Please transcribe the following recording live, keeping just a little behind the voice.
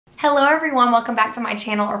Hello everyone, welcome back to my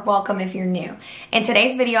channel, or welcome if you're new. In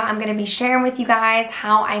today's video, I'm going to be sharing with you guys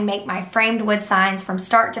how I make my framed wood signs from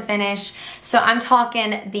start to finish. So I'm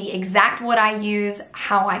talking the exact wood I use,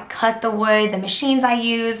 how I cut the wood, the machines I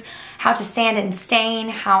use, how to sand and stain,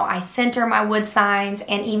 how I center my wood signs,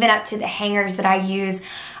 and even up to the hangers that I use.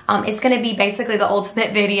 It's going to be basically the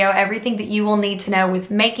ultimate video, everything that you will need to know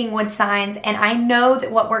with making wood signs. And I know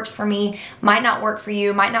that what works for me might not work for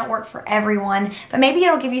you, might not work for everyone, but maybe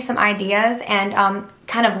it'll give you some ideas and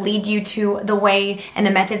kind of lead you to the way and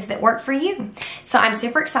the methods that work for you. So I'm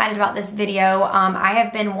super excited about this video. I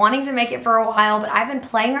have been wanting to make it for a while, but I've been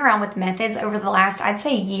playing around with methods over the last, I'd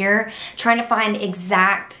say, year, trying to find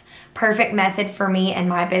exact perfect method for me and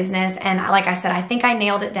my business. And like I said, I think I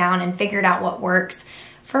nailed it down and figured out what works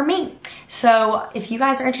for me. So if you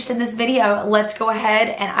guys are interested in this video, let's go ahead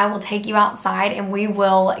and I will take you outside and we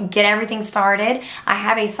will get everything started. I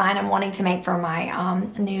have a sign I'm wanting to make for my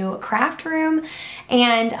new craft room,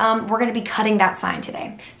 and we're going to be cutting that sign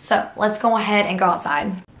today. So let's go ahead and go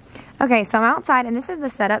outside. Okay, so I'm outside, and this is the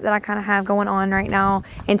setup that I kind of have going on right now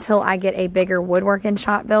until I get a bigger woodworking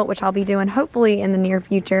shop built, which I'll be doing hopefully in the near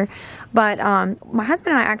future. But my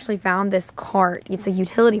husband and I actually found this cart. It's a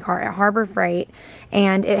utility cart at Harbor Freight,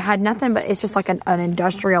 and it had nothing but, it's just like an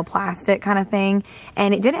industrial plastic kind of thing,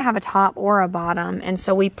 and it didn't have a top or a bottom. And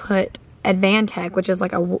so we put Advantech, which is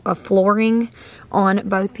like a flooring on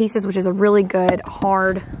both pieces, which is a really good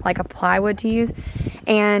hard, like a plywood to use,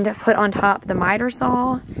 and put on top the miter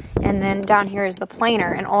saw, and then down here is the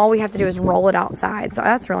planer, and all we have to do is roll it outside. So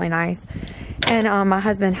that's really nice. And my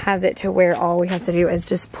husband has it to where all we have to do is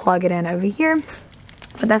just plug it in over here.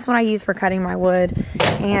 But that's what I use for cutting my wood.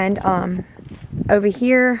 And over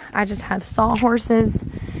here I just have sawhorses,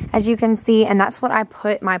 as you can see, and that's what I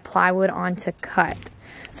put my plywood on to cut.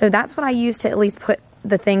 So that's what I use to at least put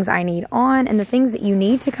the things I need on. And the things that you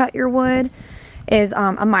need to cut your wood is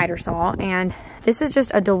a miter saw, and this is just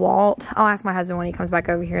a DeWalt. I'll ask my husband when he comes back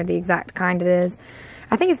over here the exact kind it is.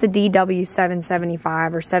 I think it's the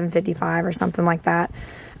DW775 or 755 or something like that.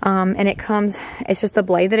 And it comes, it's just the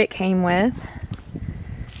blade that it came with.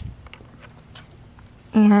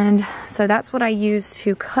 And so that's what I use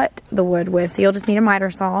to cut the wood with. So you'll just need a miter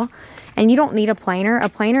saw, and you don't need a planer. A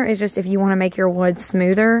planer is just if you want to make your wood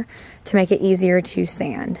smoother to make it easier to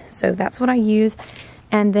sand. So that's what I use.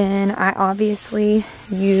 And then I obviously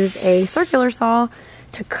use a circular saw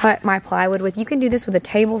to cut my plywood with. You can do this with a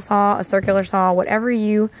table saw, a circular saw, whatever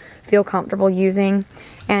you feel comfortable using.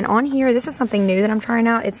 And on here, this is something new that I'm trying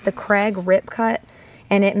out. It's the Kreg Rip Cut,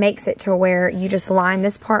 and it makes it to where you just line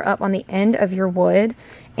this part up on the end of your wood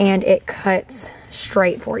and it cuts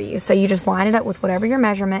straight for you. So you just line it up with whatever your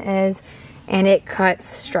measurement is and it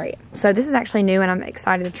cuts straight. So this is actually new and I'm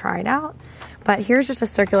excited to try it out. But here's just a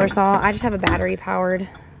circular saw. I just have a battery powered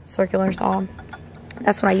circular saw.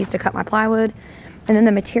 That's what I use to cut my plywood. And then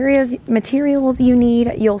the materials you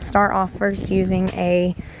need, you'll start off first using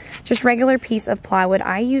a just regular piece of plywood.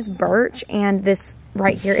 I use birch, and this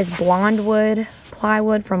right here is blonde wood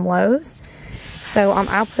plywood from Lowe's. So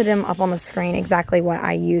I'll put them up on the screen exactly what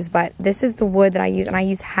I use, but this is the wood that I use, and I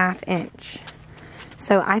use 1/2 inch.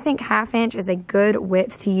 So I think 1/2 inch is a good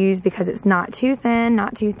width to use because it's not too thin,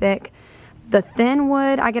 not too thick. The thin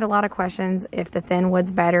wood, I get a lot of questions if the thin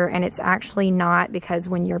wood's better, and it's actually not, because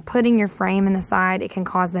when you're putting your frame in the side, it can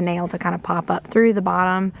cause the nail to kind of pop up through the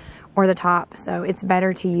bottom or the top. So it's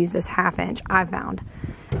better to use this 1/2 inch, I've found.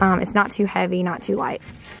 It's not too heavy, not too light.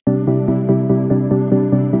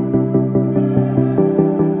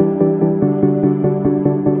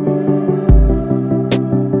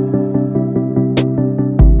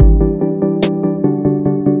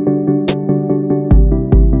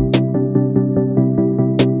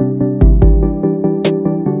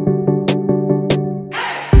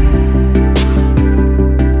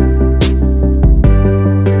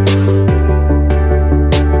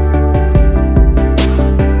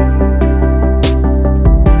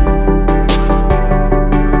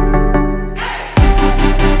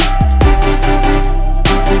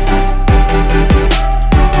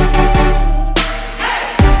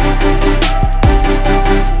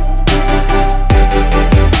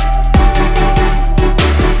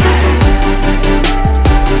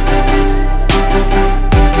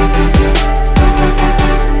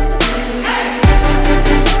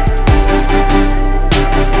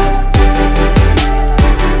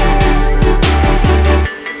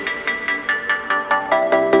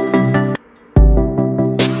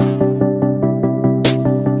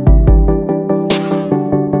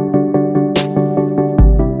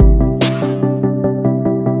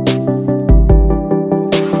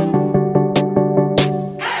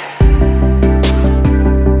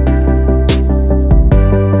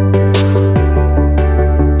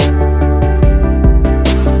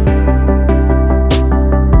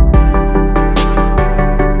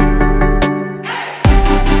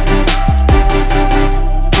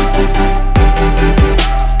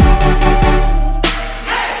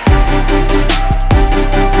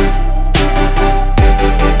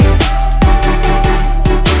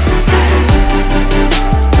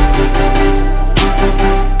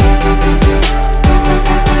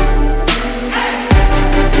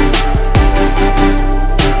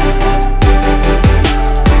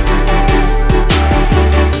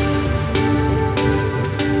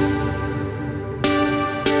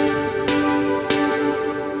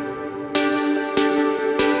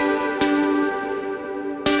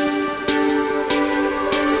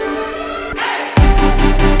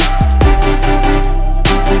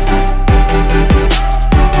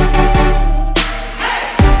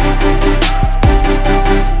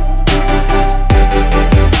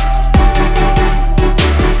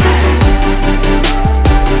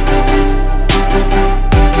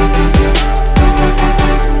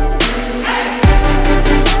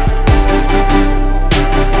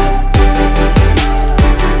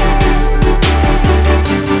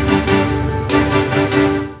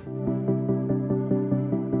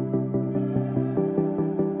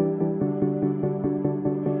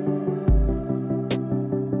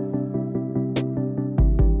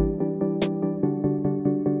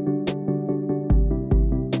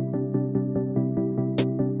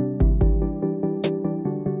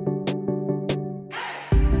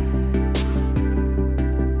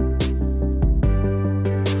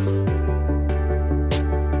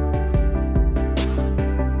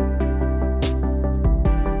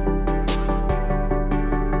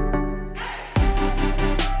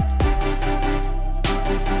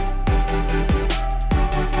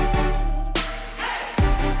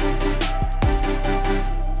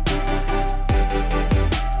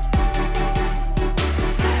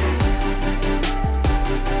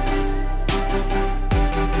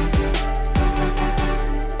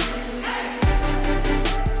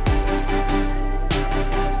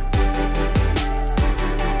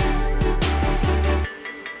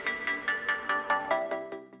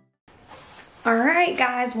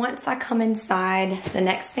 guys, once I come inside, the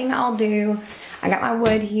next thing I'll do, I got my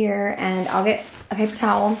wood here, and I'll get a paper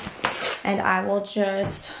towel and I will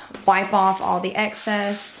just wipe off all the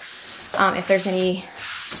excess, if there's any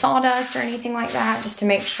sawdust or anything like that, just to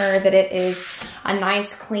make sure that it is a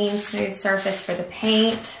nice, clean, smooth surface for the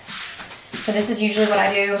paint. So this is usually what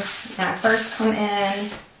I do when I first come in.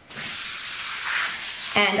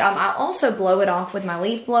 And I'll also blow it off with my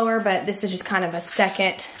leaf blower, but this is just kind of a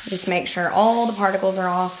second, just make sure all the particles are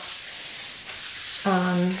off.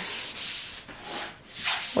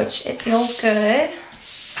 Which it feels good.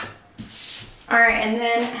 All right, and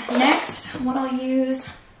then next, what I'll use,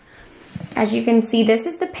 as you can see, this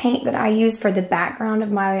is the paint that I use for the background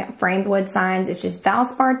of my framed wood signs. It's just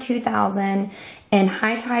Valspar 2000 and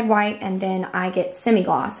High Tide White, and then I get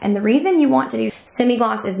semi-gloss. And the reason you want to do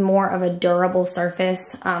semi-gloss is more of a durable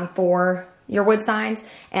surface for your wood signs,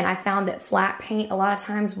 and I found that flat paint a lot of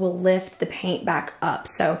times will lift the paint back up.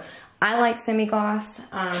 So I like semi-gloss,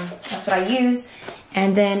 that's what I use.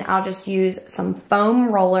 And then I'll just use some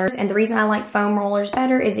foam rollers. And the reason I like foam rollers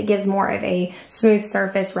better is it gives more of a smooth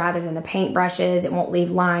surface rather than the paint brushes. It won't leave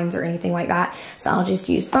lines or anything like that. So I'll just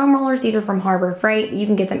use foam rollers. These are from Harbor Freight. You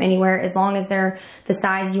can get them anywhere as long as they're the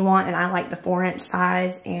size you want. And I like the 4-inch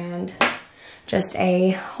size, and just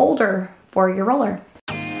a holder for your roller.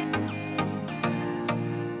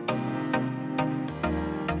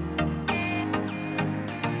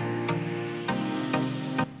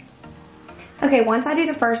 Okay, once I do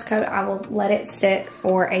the first coat, I will let it sit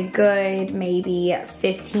for a good maybe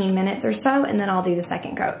 15 minutes or so, and then I'll do the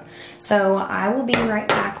second coat. So I will be right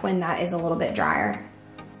back when that is a little bit drier.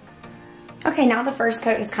 Okay, now the first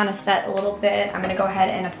coat is kind of set a little bit. I'm gonna go ahead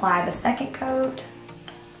and apply the second coat.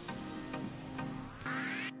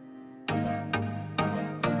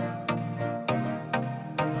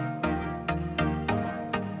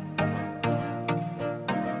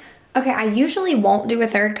 Okay, I usually won't do a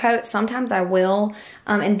third coat. Sometimes I will.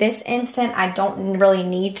 In this instant, I don't really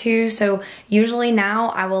need to. So usually now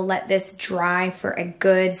I will let this dry for a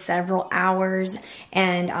good several hours,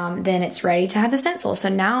 and then it's ready to have the stencil. So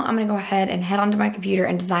now I'm gonna go ahead and head onto my computer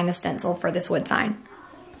and design the stencil for this wood sign.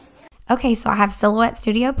 Okay, so I have Silhouette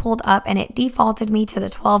Studio pulled up, and it defaulted me to the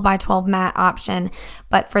 12 by 12 matte option.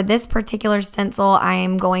 But for this particular stencil, I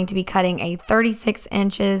am going to be cutting a 36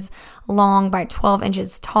 inches long by 12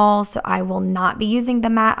 inches tall. So I will not be using the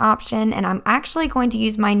matte option, and I'm actually going to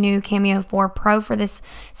use my new Cameo 4 Pro for this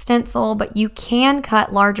stencil. But you can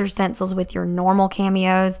cut larger stencils with your normal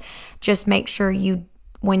Cameos. Just make sure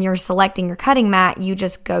when you're selecting your cutting mat, you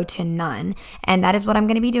just go to none. And that is what I'm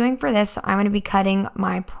gonna be doing for this. So I'm gonna be cutting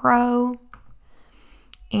my Pro,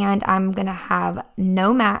 and I'm gonna have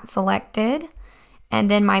no mat selected. And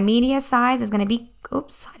then my media size is gonna be,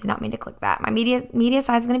 oops, I did not mean to click that. My media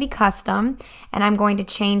size is gonna be custom, and I'm going to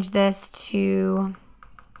change this to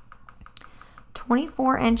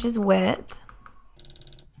 24 inches width.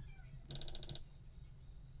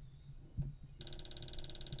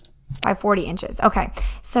 By 40 inches. Okay,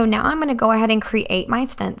 so now I'm gonna go ahead and create my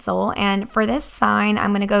stencil, and for this sign,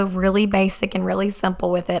 I'm gonna go really basic and really simple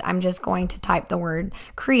with it. I'm just going to type the word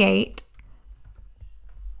create.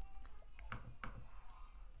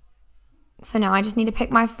 So now I just need to pick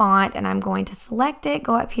my font, and I'm going to select it,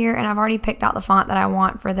 go up here, and I've already picked out the font that I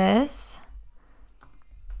want for this.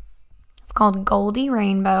 It's called Goldie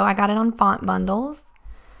Rainbow. I got it on Font Bundles.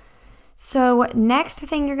 So next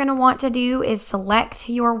thing you're going to want to do is select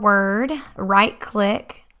your word, right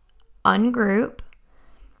click, ungroup,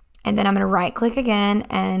 and then I'm going to right click again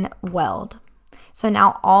and weld. So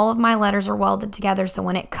now all of my letters are welded together, so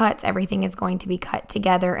when it cuts, everything is going to be cut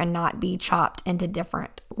together and not be chopped into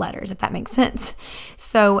different letters, if that makes sense.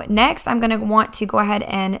 So next, I'm going to want to go ahead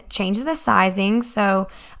and change the sizing. So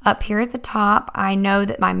up here at the top, I know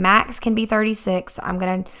that my max can be 36, so I'm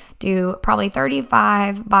going to do probably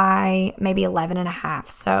 35 by maybe 11.5.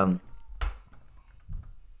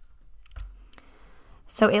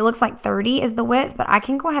 So it looks like 30 is the width, but I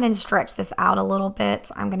can go ahead and stretch this out a little bit,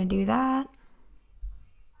 so I'm going to do that.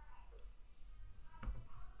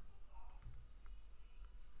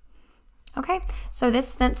 Okay, so this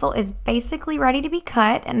stencil is basically ready to be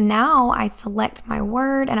cut, and now I select my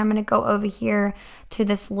word, and I'm going to go over here to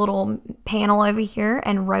this little panel over here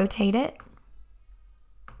and rotate it.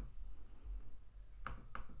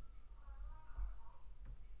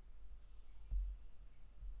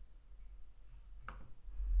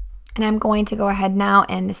 And I'm going to go ahead now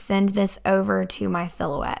and send this over to my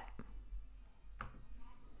silhouette.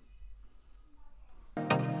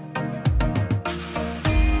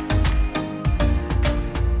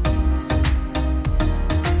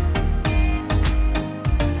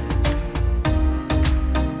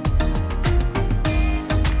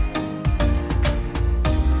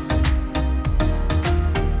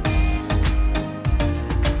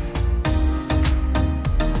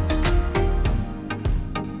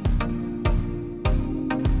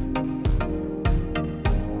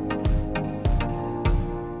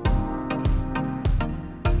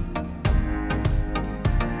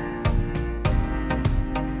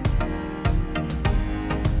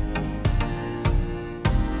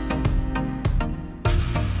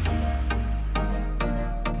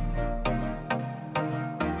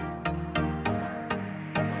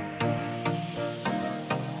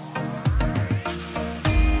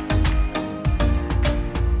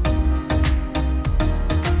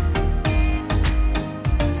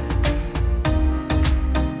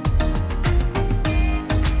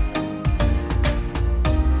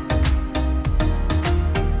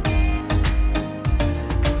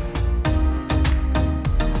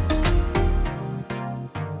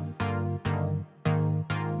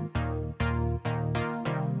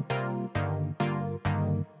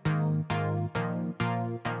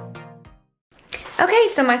 Okay,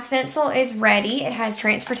 so my stencil is ready. It has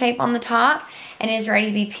transfer tape on the top and is ready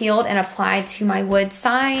to be peeled and applied to my wood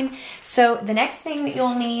sign. So the next thing that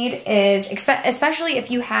you'll need is, especially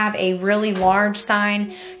if you have a really large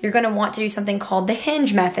sign, you're gonna want to do something called the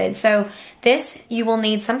hinge method. So this, you will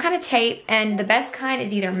need some kind of tape, and the best kind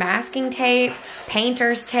is either masking tape,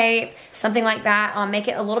 painter's tape, something like that. Make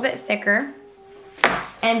it a little bit thicker.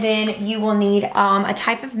 And then you will need a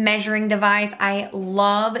type of measuring device. I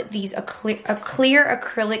love these clear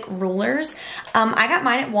acrylic rulers. I got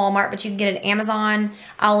mine at Walmart, but you can get it at Amazon.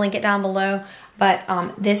 I'll link it down below.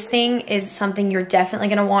 But this thing is something you're definitely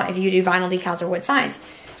gonna want if you do vinyl decals or wood signs.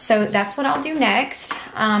 So that's what I'll do next.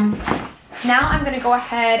 Now I'm gonna go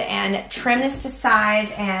ahead and trim this to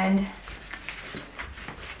size, and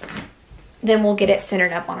then we'll get it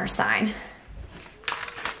centered up on our sign.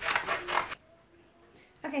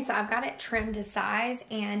 Okay, so I've got it trimmed to size,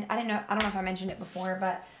 and I don't know if I mentioned it before,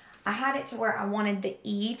 but I had it to where I wanted the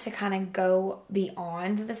E to kind of go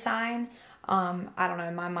beyond the sign. I don't know,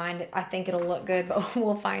 in my mind, I think it'll look good, but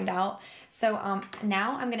we'll find out. So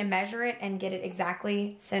now I'm gonna measure it and get it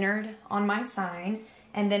exactly centered on my sign,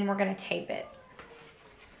 and then we're gonna tape it.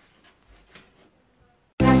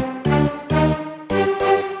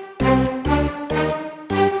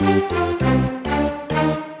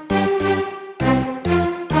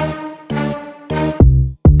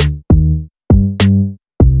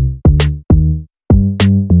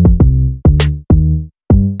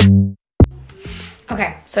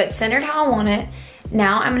 Okay, so it's centered how I want it.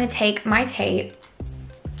 Now I'm gonna take my tape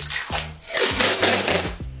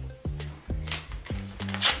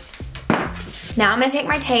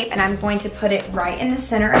and I'm going to put it right in the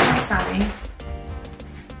center of my sign.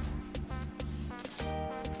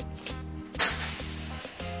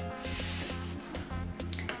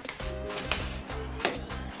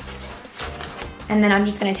 And then I'm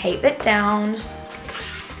just gonna tape it down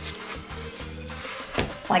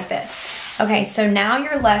like this. Okay, so now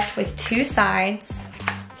you're left with two sides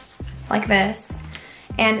like this.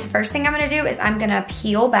 And first thing I'm gonna do is I'm gonna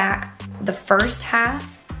peel back the first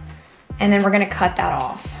half, and then we're gonna cut that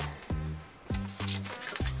off.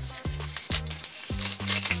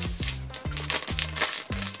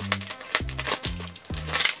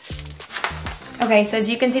 Okay, so as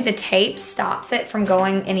you can see, the tape stops it from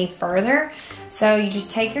going any further. So you just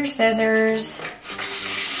take your scissors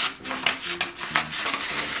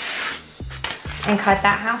and cut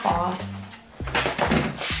that half off.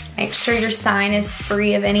 Make sure your sign is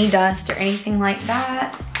free of any dust or anything like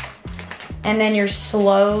that. And then you're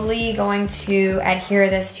slowly going to adhere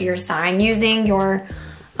this to your sign using your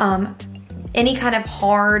any kind of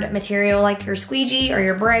hard material like your squeegee or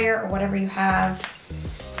your brayer or whatever you have.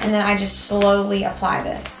 And then I just slowly apply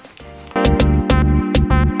this.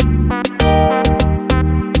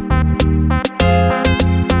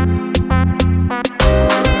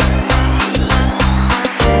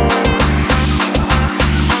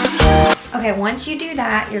 Okay, once you do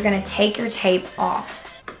that, you're gonna take your tape off.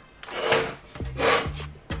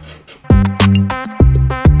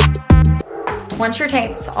 Once your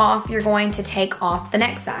tape's off, you're going to take off the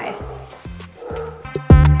next side.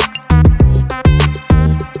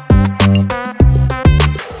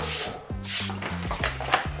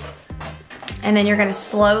 And then you're gonna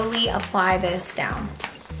slowly apply this down.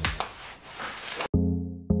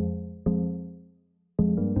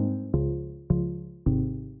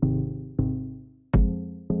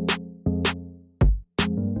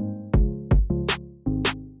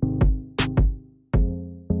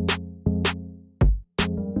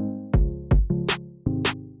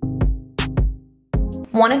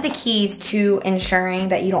 One of the keys to ensuring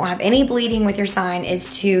that you don't have any bleeding with your sign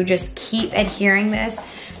is to just keep adhering this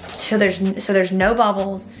so there's no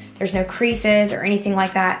bubbles, there's no creases or anything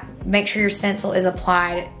like that. Make sure your stencil is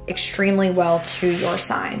applied extremely well to your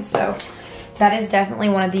sign. So that is definitely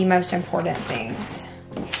one of the most important things.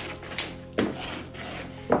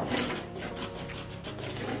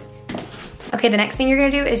 Okay, the next thing you're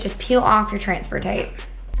gonna do is just peel off your transfer tape.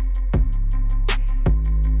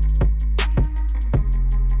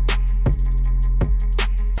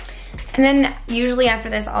 And then usually after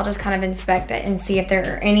this, I'll just kind of inspect it and see if there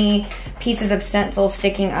are any pieces of stencil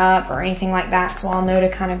sticking up or anything like that, so I'll know to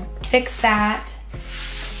kind of fix that.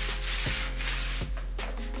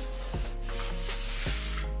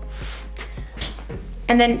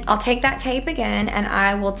 And then I'll take that tape again and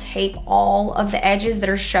I will tape all of the edges that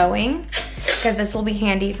are showing, because this will be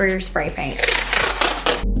handy for your spray paint.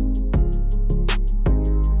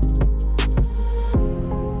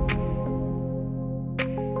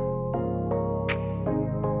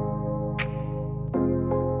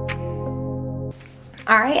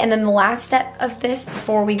 All right, and then the last step of this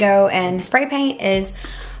before we go and spray paint is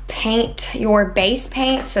paint your base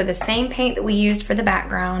paint. So the same paint that we used for the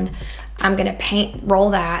background, I'm gonna roll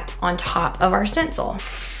that on top of our stencil.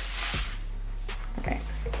 Okay.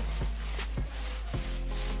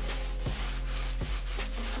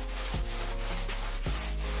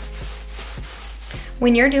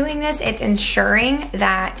 When you're doing this, it's ensuring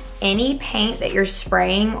that any paint that you're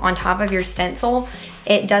spraying on top of your stencil,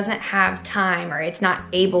 it doesn't have time, or it's not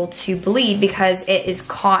able to bleed because it is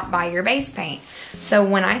caught by your base paint. So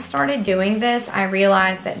when I started doing this, I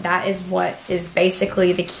realized that that is what is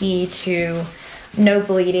basically the key to no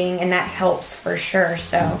bleeding, and that helps for sure.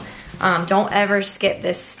 So don't ever skip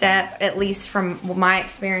this step. At least from my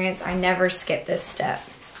experience, I never skip this step.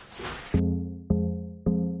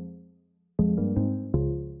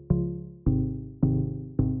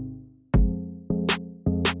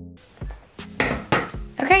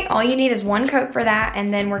 Okay, all you need is one coat for that,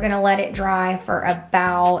 and then we're gonna let it dry for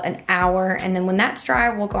about an hour, and then when that's dry,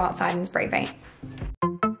 we'll go outside and spray paint.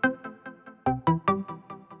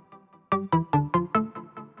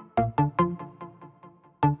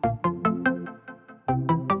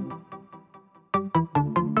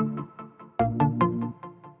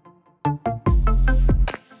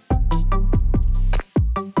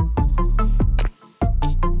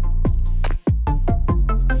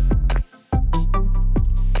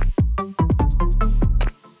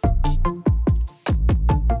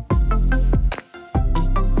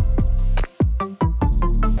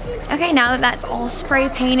 Okay, now that that's all spray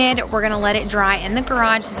painted, we're gonna let it dry in the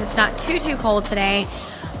garage since it's not too cold today.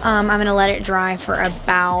 I'm gonna let it dry for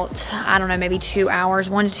about, I don't know, maybe 2 hours,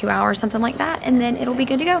 1 to 2 hours, something like that, and then it'll be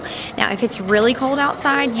good to go. Now, if it's really cold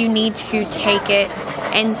outside, you need to take it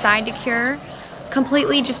inside to cure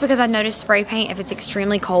completely, just because I've noticed spray paint, if it's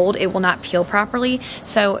extremely cold, it will not peel properly.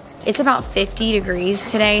 So it's about 50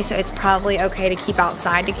 degrees today, so it's probably okay to keep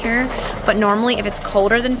outside to cure. But normally if it's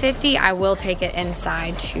colder than 50, I will take it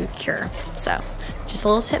inside to cure. So just a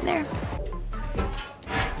little tip there.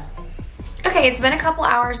 Okay, it's been a couple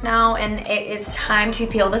hours now and it is time to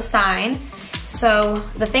peel the sign. So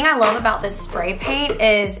the thing I love about this spray paint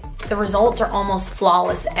is the results are almost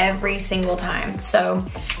flawless every single time. So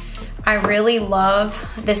I really love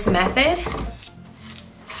this method.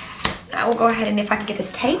 I will go ahead and if I can get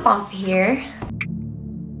this tape off here.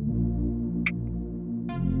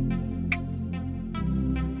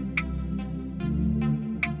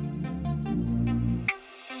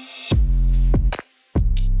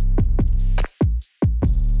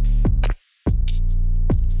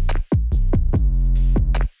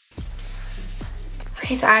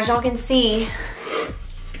 Okay, so as y'all can see,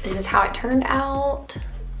 this is how it turned out.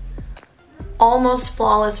 Almost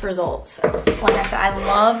flawless results. Like I said, I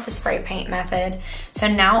love the spray paint method. So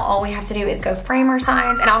now all we have to do is go frame our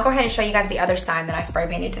signs, and I'll go ahead and show you guys the other sign that I spray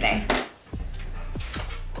painted today.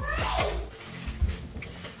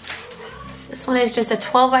 This one is just a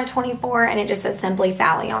 12 by 24 and it just says Simply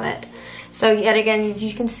Sally on it. So yet again, as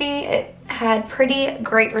you can see, it had pretty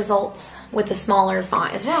great results with the smaller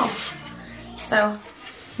font as well. So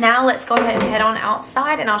now let's go ahead and head on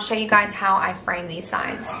outside and I'll show you guys how I frame these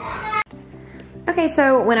signs. Okay,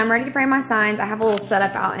 so when I'm ready to frame my signs, I have a little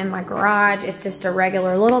setup out in my garage. It's just a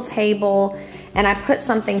regular little table, and I put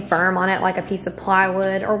something firm on it, like a piece of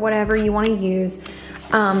plywood or whatever you want to use.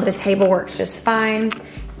 The table works just fine.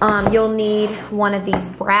 You'll need one of these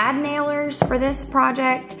brad nailers for this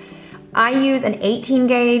project. I use an 18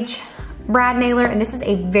 gauge brad nailer, and this is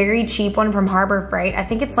a very cheap one from Harbor Freight. I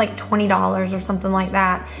think it's like $20 or something like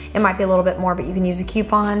that. It might be a little bit more, but you can use a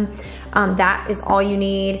coupon. That is all you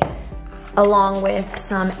need, along with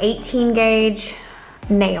some 18 gauge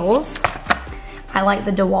nails. I like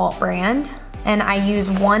the DeWalt brand, and I use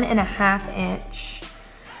 1.5 inch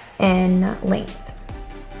in length.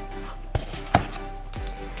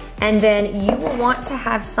 And then you will want to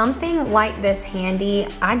have something like this handy.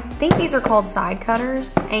 I think these are called side cutters,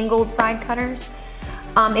 angled side cutters.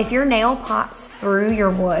 If your nail pops through your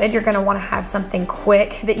wood, you're gonna wanna have something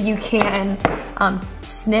quick that you can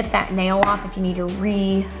snip that nail off if you need to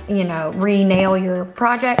re-nail your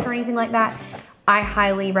project or anything like that. I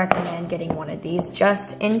highly recommend getting one of these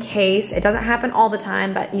just in case. It doesn't happen all the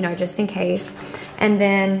time, but just in case.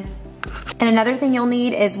 And another thing you'll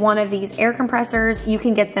need is one of these air compressors. You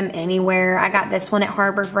can get them anywhere. I got this one at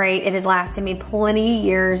Harbor Freight. It has lasted me plenty of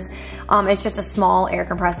years. It's just a small air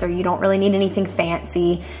compressor. You don't really need anything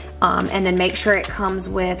fancy. And then make sure it comes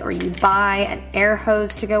with, or you buy an air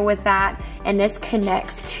hose to go with that. And this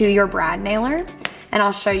connects to your brad nailer. And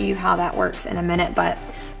I'll show you how that works in a minute. But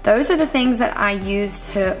those are the things that I use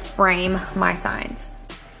to frame my signs.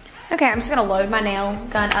 Okay, I'm just gonna load my nail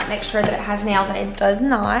gun up, make sure that it has nails, and it does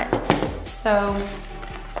not. So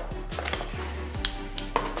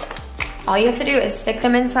all you have to do is stick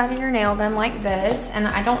them inside of your nail gun like this, and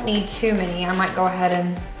I don't need too many. I might go ahead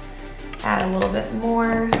and add a little bit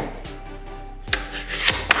more.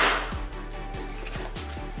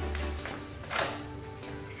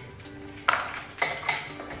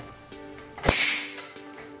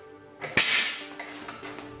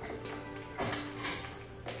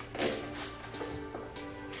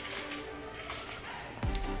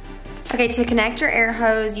 Okay, to connect your air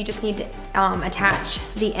hose, you just need to attach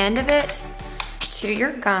the end of it to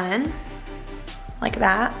your gun, like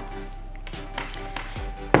that.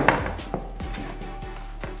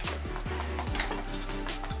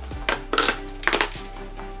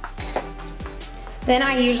 Then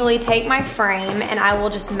I usually take my frame and I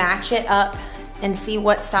will just match it up and see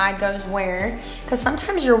what side goes where, because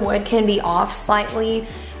sometimes your wood can be off slightly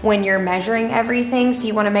when you're measuring everything, so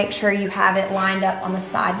you want to make sure you have it lined up on the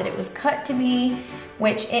side that it was cut to be,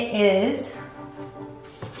 which it is.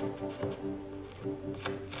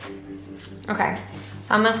 Okay,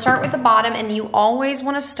 so I'm going to start with the bottom, and you always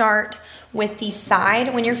want to start with the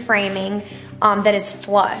side when you're framing that is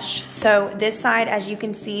flush. So this side, as you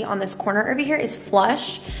can see on this corner over here, is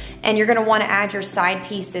flush, and you're going to want to add your side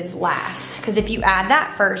pieces last, because if you add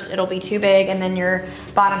that first, it'll be too big and then your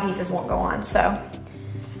bottom pieces won't go on. So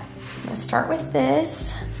I'm going to start with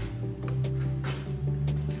this.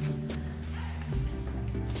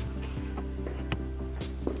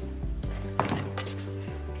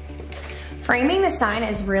 Framing the sign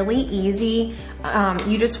is really easy.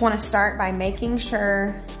 You just want to start by making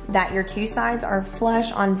sure that your two sides are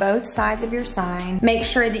flush on both sides of your sign. Make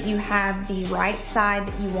sure that you have the right side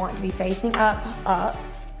that you want to be facing up.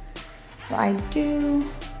 So I do.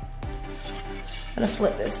 I'm gonna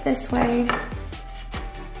flip this way.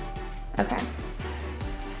 Okay.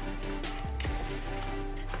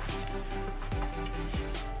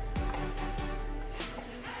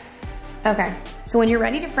 Okay, so when you're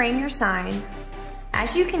ready to frame your sign,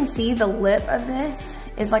 as you can see, the lip of this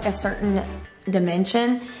is like a certain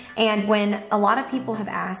dimension. And when a lot of people have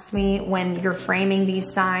asked me, when you're framing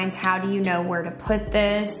these signs, how do you know where to put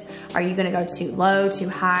this? Are you gonna go too low, too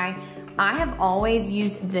high? I have always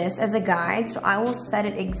used this as a guide, so I will set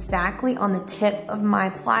it exactly on the tip of my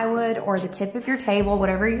plywood or the tip of your table,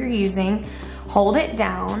 whatever you're using. Hold it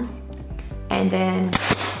down, and then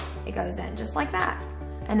it goes in just like that.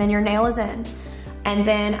 And then your nail is in. And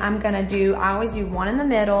then I'm gonna do, I always do one in the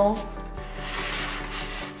middle,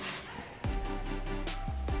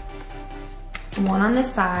 one on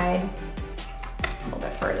this side, a little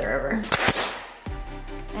bit further over.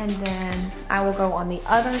 And then I will go on the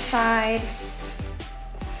other side.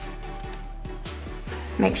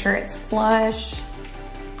 Make sure it's flush.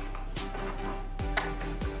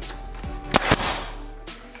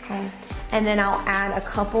 Okay, and then I'll add a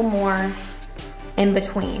couple more in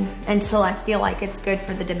between until I feel like it's good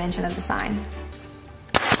for the dimension of the sign.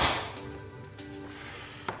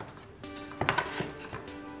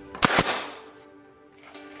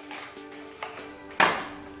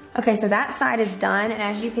 Okay, so that side is done, and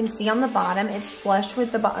as you can see on the bottom, it's flush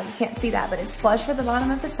with the bottom. You can't see that, but it's flush with the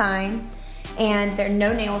bottom of the sign, and there are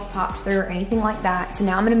no nails popped through or anything like that. So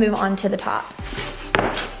now I'm gonna move on to the top.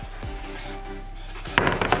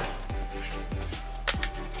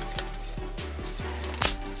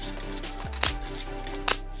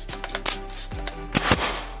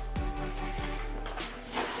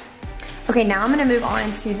 Okay, now I'm gonna move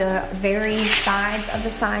on to the very sides of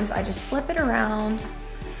the sign. So I just flip it around.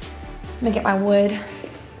 I'm gonna get my wood.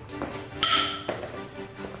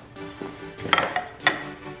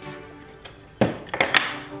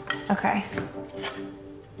 Okay.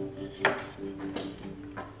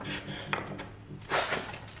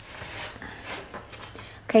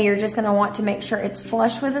 Okay, you're just gonna want to make sure it's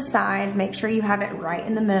flush with the sides. Make sure you have it right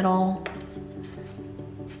in the middle.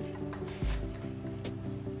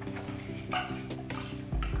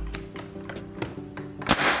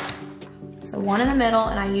 So one in the middle,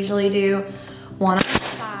 and I usually do one on the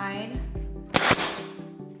side.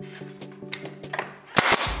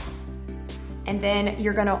 And then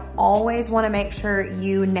you're gonna always wanna make sure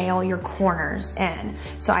you nail your corners in.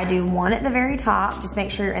 So I do one at the very top, just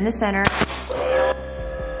make sure you're in the center.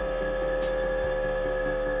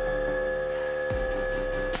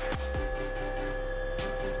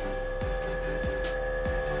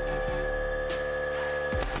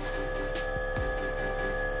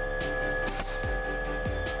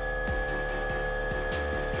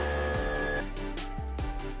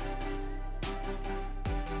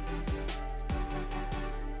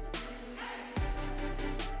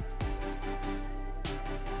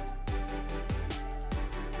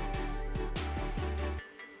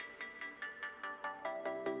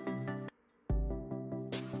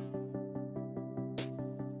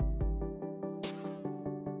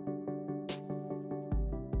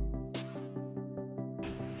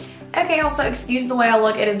 Okay, also excuse the way I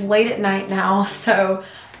look. It is late at night now, so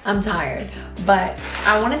I'm tired. But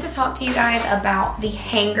I wanted to talk to you guys about the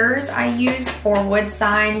hangers I use for wood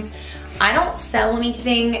signs. I don't sell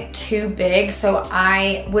anything too big, so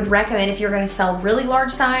I would recommend if you're gonna sell really large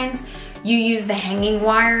signs, you use the hanging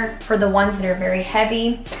wire for the ones that are very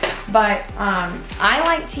heavy. But I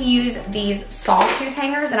like to use these sawtooth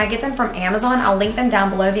hangers, and I get them from Amazon. I'll link them down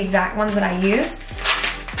below, the exact ones that I use.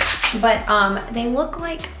 But they look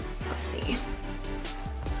like, let's see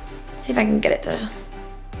if I can get it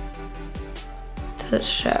to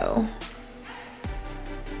show.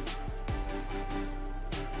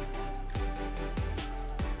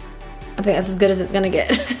 I think that's as good as it's gonna get.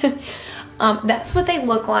 That's what they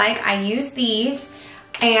look like. I use these,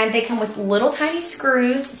 and they come with little tiny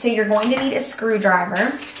screws, so you're going to need a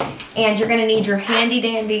screwdriver, and you're gonna need your handy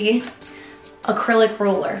dandy acrylic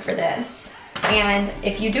ruler for this. And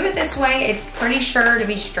if you do it this way, it's pretty sure to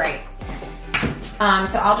be straight.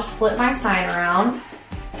 So I'll just flip my sign around.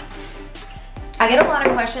 I get a lot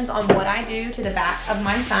of questions on what I do to the back of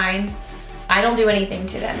my signs. I don't do anything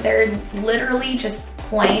to them. They're literally just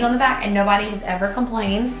plain on the back, and nobody has ever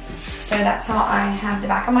complained. So that's how I have the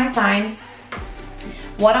back of my signs.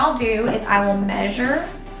 What I'll do is I will measure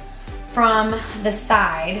from the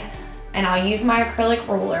side, and I'll use my acrylic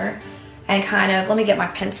ruler and kind of, let me get my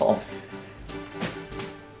pencil.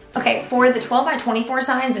 Okay, for the 12 by 24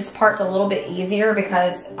 signs, this part's a little bit easier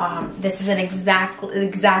because this isn't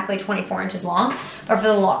exactly 24 inches long. But for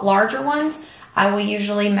the larger ones, I will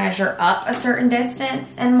usually measure up a certain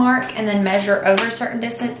distance and mark, and then measure over a certain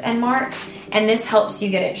distance and mark, and this helps you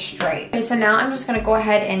get it straight. Okay, so now I'm just gonna go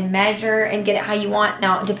ahead and measure and get it how you want.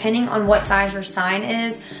 Now, depending on what size your sign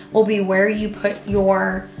is, will be where you put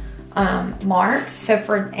your marks. So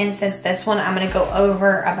for instance, this one, I'm gonna go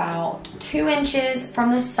over about 2 inches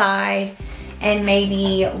from the side and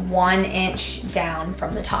maybe 1 inch down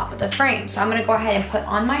from the top of the frame. So I'm gonna go ahead and put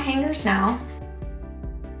on my hangers now.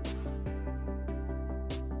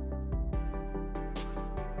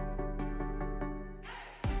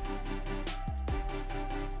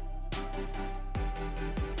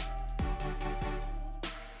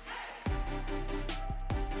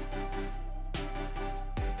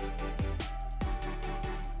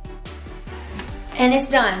 And it's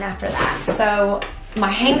done after that. So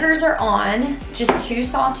my hangers are on, just 2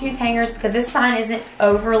 sawtooth hangers because this sign isn't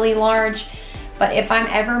overly large. But if I'm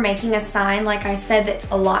ever making a sign, like I said, that's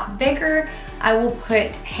a lot bigger, I will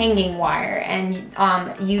put hanging wire, and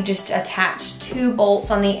you just attach 2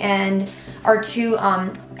 bolts on the end, or 2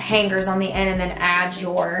 hangers on the end, and then add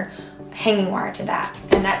your hanging wire to that.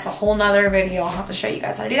 And that's a whole nother video. I'll have to show you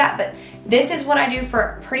guys how to do that. But this is what I do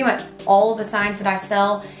for pretty much all of the signs that I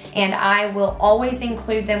sell, and I will always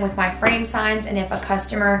include them with my frame signs, and if a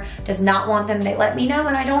customer does not want them, they let me know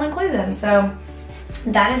and I don't include them. So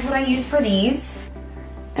that is what I use for these.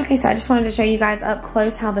 Okay, so I just wanted to show you guys up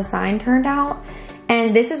close how the sign turned out.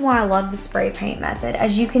 And this is why I love the spray paint method.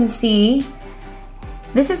 As you can see,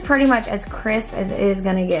 this is pretty much as crisp as it is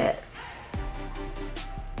gonna get.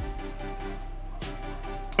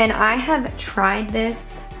 And I have tried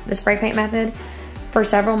this, the spray paint method, for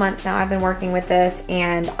several months now. I've been working with this,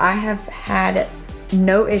 and I have had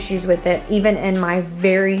no issues with it, even in my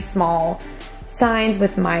very small signs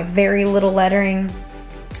with my very little lettering.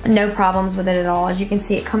 No problems with it at all. As you can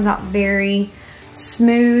see, it comes out very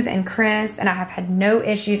smooth and crisp, and I have had no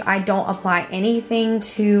issues. I don't apply anything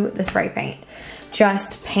to the spray paint,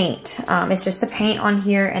 just paint. It's just the paint on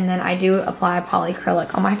here, and then I do apply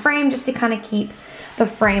polyacrylic on my frame just to kind of keep the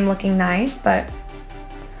frame looking nice. But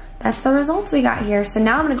that's the results we got here. So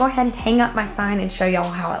now I'm gonna go ahead and hang up my sign and show y'all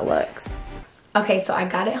how it looks. Okay, so I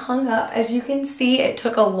got it hung up. As you can see, it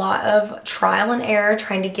took a lot of trial and error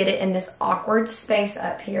trying to get it in this awkward space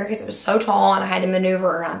up here because it was so tall and I had to maneuver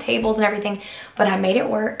around tables and everything, but I made it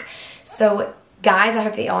work. So guys, I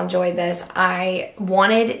hope that y'all enjoyed this. I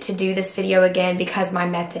wanted to do this video again because my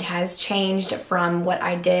method has changed from what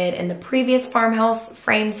I did in the previous farmhouse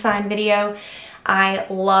frame sign video. I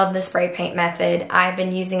love the spray paint method. I've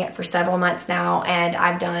been using it for several months now, and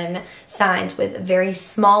I've done signs with very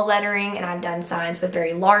small lettering, and I've done signs with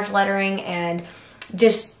very large lettering, and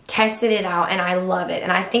just tested it out, and I love it.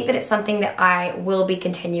 And I think that it's something that I will be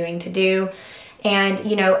continuing to do. And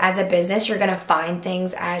you know, as a business, you're gonna find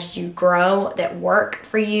things as you grow that work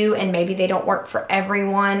for you, and maybe they don't work for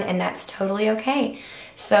everyone, and that's totally okay.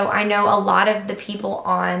 So I know a lot of the people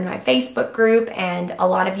on my Facebook group and a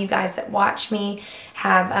lot of you guys that watch me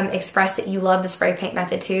have expressed that you love the spray paint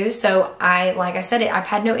method too. So like I said, I've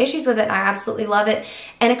had no issues with it. I absolutely love it.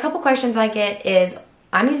 And a couple questions I get is,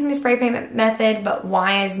 I'm using the spray paint method, but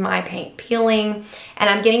why is my paint peeling? And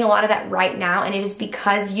I'm getting a lot of that right now, and it is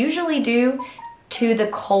because usually due to the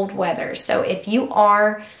cold weather. So if you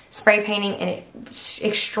are spray painting in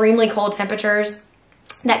extremely cold temperatures,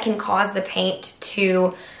 that can cause the paint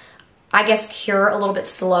to, I guess, cure a little bit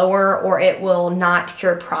slower, or it will not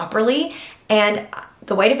cure properly. And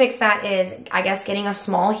the way to fix that is, I guess, getting a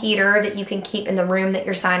small heater that you can keep in the room that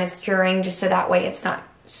your sign is curing, just so that way it's not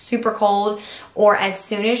super cold. Or as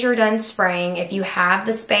soon as you're done spraying, if you have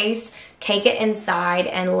the space, take it inside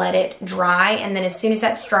and let it dry. And then as soon as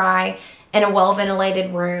that's dry, in a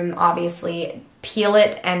well-ventilated room, obviously, peel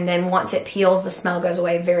it. And then once it peels, the smell goes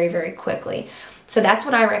away very, very quickly. So that's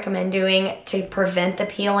what I recommend doing to prevent the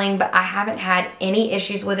peeling, but I haven't had any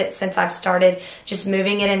issues with it since I've started just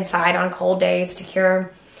moving it inside on cold days to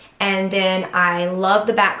cure. And then I love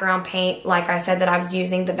the background paint, like I said, that I was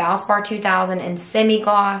using, the Valspar 2000 in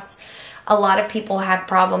semi-gloss. A lot of people have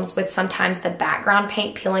problems with sometimes the background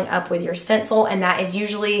paint peeling up with your stencil, and that is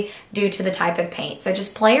usually due to the type of paint. So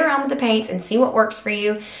just play around with the paints and see what works for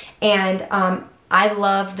you. And I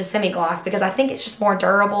love the semi-gloss because I think it's just more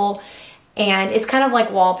durable. And it's kind of like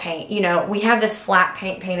wall paint. You know, we have this flat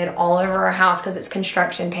paint painted all over our house because it's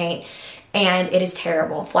construction paint, and it is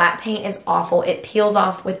terrible. Flat paint is awful. It peels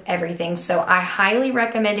off with everything. So I highly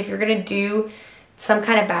recommend, if you're going to do some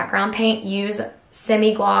kind of background paint, use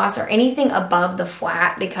semi-gloss or anything above the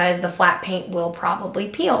flat, because the flat paint will probably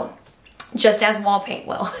peel, just as wall paint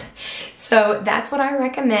will. So that's what I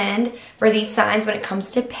recommend for these signs when it comes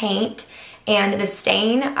to paint. And the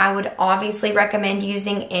stain, I would obviously recommend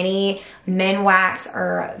using any Minwax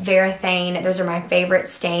or Varathane. Those are my favorite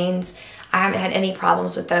stains. I haven't had any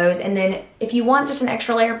problems with those. And then if you want just an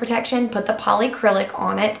extra layer of protection, put the polyacrylic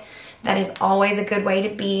on it. That is always a good way to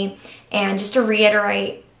be. And just to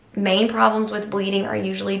reiterate, main problems with bleeding are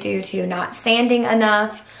usually due to not sanding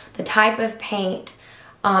enough, the type of paint,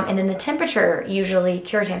 and then the temperature, usually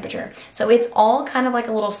cure temperature. So it's all kind of like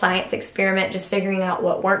a little science experiment, just figuring out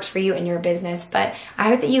what works for you in your business. But I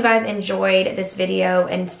hope that you guys enjoyed this video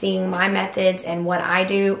and seeing my methods and what I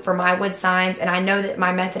do for my wood signs. And I know that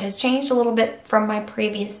my method has changed a little bit from my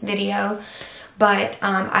previous video, but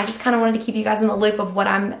I just kind of wanted to keep you guys in the loop of what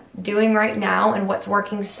I'm doing right now and what's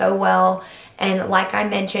working so well. And like I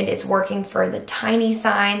mentioned, it's working for the tiny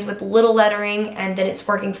signs with little lettering, and then it's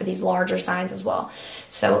working for these larger signs as well.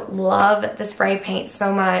 So love the spray paint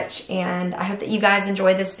so much, and I hope that you guys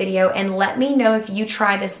enjoyed this video, and let me know if you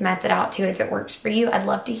try this method out too and if it works for you. I'd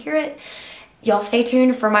love to hear it. Y'all stay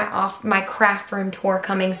tuned for my craft room tour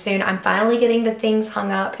coming soon. I'm finally getting the things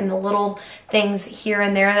hung up and the little things here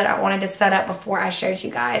and there that I wanted to set up before I showed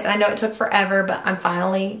you guys. And I know it took forever, but I'm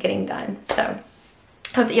finally getting done. So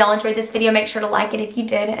hope that y'all enjoyed this video. Make sure to like it if you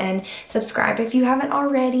did, and subscribe if you haven't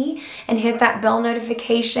already, and hit that bell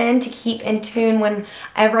notification to keep in tune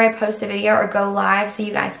whenever I post a video or go live, so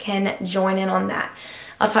you guys can join in on that.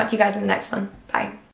 I'll talk to you guys in the next one. Bye.